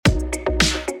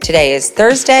Today is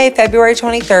Thursday, February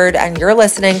 23rd, and you're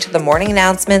listening to the Morning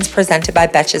Announcements presented by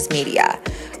Betches Media.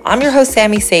 I'm your host,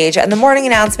 Sammy Sage, and the Morning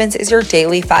Announcements is your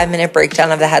daily 5-minute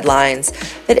breakdown of the headlines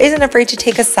that isn't afraid to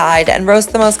take a side and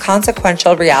roast the most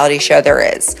consequential reality show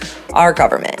there is, our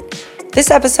government.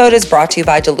 This episode is brought to you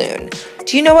by Daloon.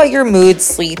 Do you know what your mood,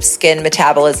 sleep, skin,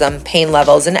 metabolism, pain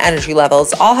levels, and energy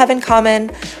levels all have in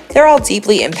common? They're all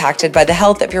deeply impacted by the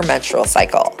health of your menstrual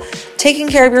cycle. Taking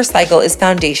care of your cycle is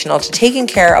foundational to taking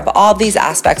care of all these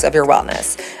aspects of your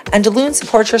wellness, and Daloon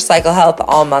supports your cycle health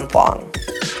all month long.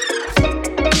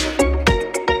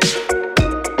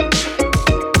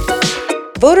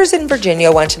 Voters in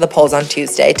Virginia went to the polls on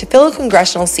Tuesday to fill a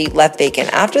congressional seat left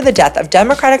vacant after the death of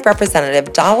Democratic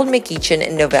Representative Donald McEachin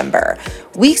in November,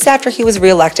 weeks after he was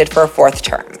reelected for a fourth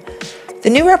term. The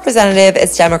new representative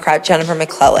is Democrat Jennifer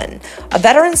McClellan, a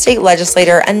veteran state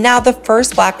legislator and now the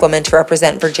first Black woman to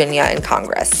represent Virginia in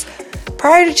Congress.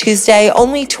 Prior to Tuesday,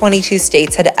 only 22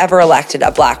 states had ever elected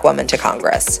a Black woman to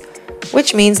Congress,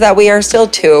 which means that we are still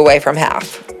 2 away from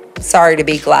half. Sorry to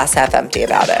be glass half empty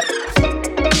about it.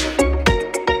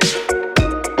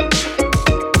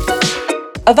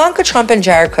 Ivanka Trump and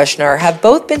Jared Kushner have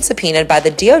both been subpoenaed by the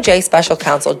DOJ special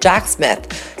counsel Jack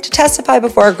Smith to testify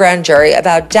before a grand jury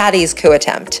about Daddy's coup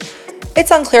attempt. It's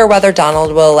unclear whether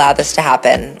Donald will allow this to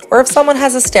happen, or if someone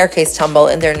has a staircase tumble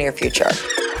in their near future.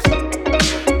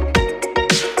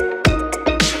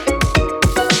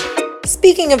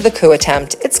 Speaking of the coup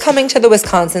attempt, it's coming to the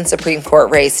Wisconsin Supreme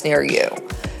Court race near you.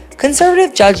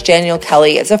 Conservative Judge Daniel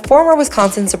Kelly is a former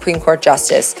Wisconsin Supreme Court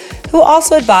justice who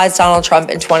also advised Donald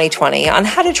Trump in 2020 on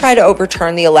how to try to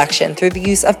overturn the election through the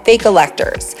use of fake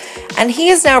electors, and he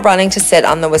is now running to sit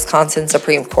on the Wisconsin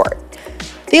Supreme Court.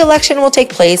 The election will take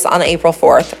place on April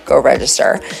 4th, go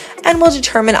register, and will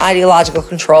determine ideological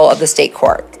control of the state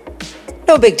court.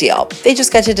 No big deal, they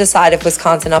just get to decide if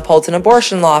Wisconsin upholds an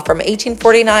abortion law from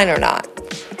 1849 or not.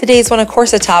 The days when a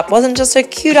corset top wasn't just a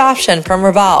cute option from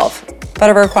Revolve, but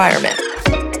a requirement.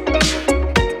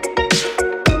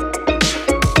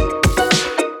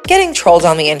 Getting trolled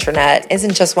on the internet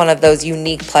isn't just one of those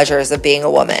unique pleasures of being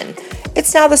a woman.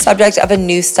 It's now the subject of a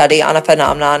new study on a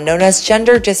phenomenon known as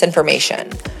gender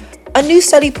disinformation. A new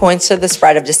study points to the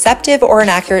spread of deceptive or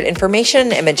inaccurate information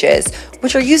and images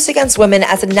which are used against women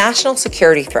as a national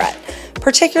security threat,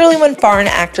 particularly when foreign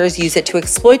actors use it to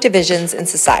exploit divisions in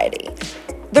society.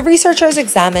 The researchers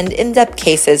examined in-depth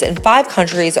cases in 5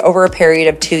 countries over a period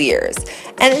of 2 years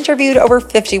and interviewed over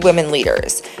 50 women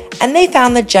leaders, and they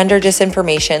found that gender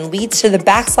disinformation leads to the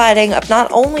backsliding of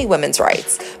not only women's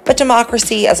rights, but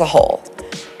democracy as a whole.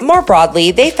 More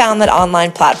broadly, they found that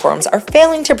online platforms are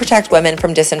failing to protect women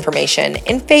from disinformation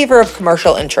in favor of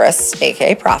commercial interests,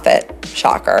 aka profit,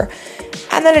 shocker,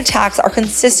 and that attacks are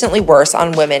consistently worse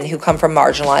on women who come from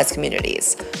marginalized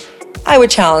communities. I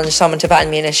would challenge someone to find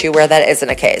me an issue where that isn't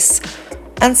a case.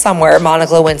 And somewhere,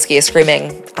 Monica Lewinsky is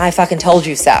screaming, "I fucking told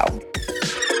you so."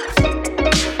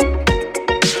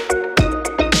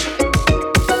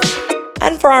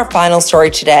 And for our final story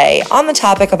today, on the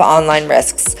topic of online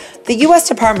risks, the U.S.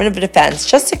 Department of Defense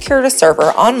just secured a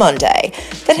server on Monday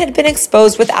that had been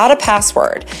exposed without a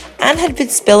password and had been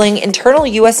spilling internal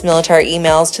U.S. military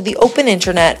emails to the open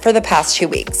internet for the past 2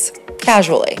 weeks,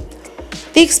 casually.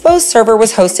 The exposed server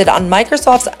was hosted on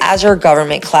Microsoft's Azure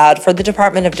Government Cloud for the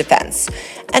Department of Defense,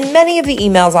 and many of the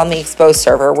emails on the exposed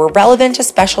server were relevant to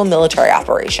special military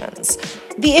operations.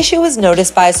 The issue was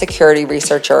noticed by a security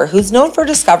researcher who's known for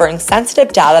discovering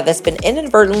sensitive data that's been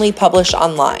inadvertently published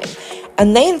online,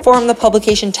 and they informed the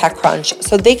publication TechCrunch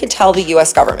so they could tell the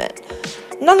U.S. government.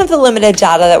 None of the limited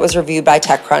data that was reviewed by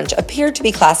TechCrunch appeared to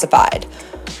be classified,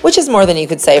 which is more than you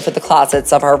could say for the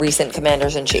closets of our recent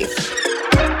commanders-in-chief.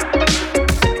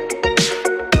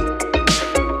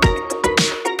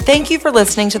 Thank you for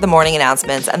listening to the Morning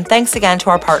Announcements, and thanks again to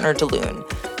our partner, Daloon.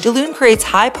 Daloon creates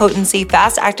high-potency,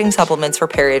 fast-acting supplements for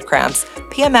period cramps,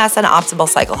 PMS, and optimal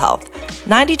cycle health.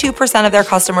 92% of their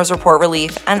customers report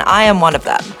relief, and I am one of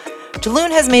them.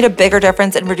 Daloon has made a bigger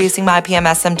difference in reducing my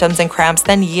PMS symptoms and cramps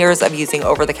than years of using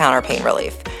over-the-counter pain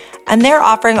relief. And they're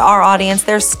offering our audience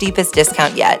their steepest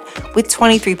discount yet, with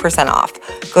 23% off.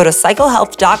 Go to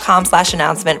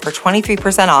cyclehealth.com/announcement for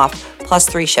 23% off, plus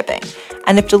 3 shipping.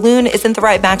 And if Daloon isn't the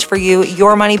right match for you,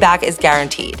 your money back is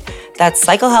guaranteed. That's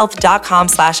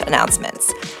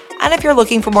cyclehealth.com/announcements. And if you're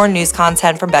looking for more news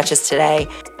content from Betches Today,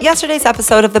 yesterday's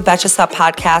episode of the Betches Up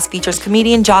podcast features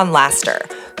comedian John Laster,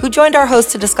 who joined our host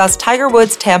to discuss Tiger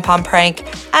Woods' tampon prank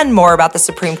and more about the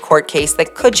Supreme Court case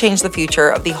that could change the future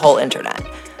of the whole internet.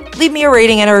 Leave me a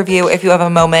rating and a review if you have a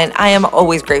moment. I am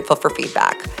always grateful for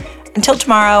feedback. Until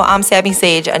tomorrow, I'm Sammy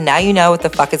Sage, and now you know what the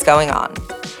fuck is going on.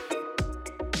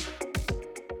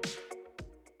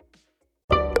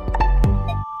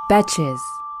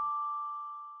 Betches.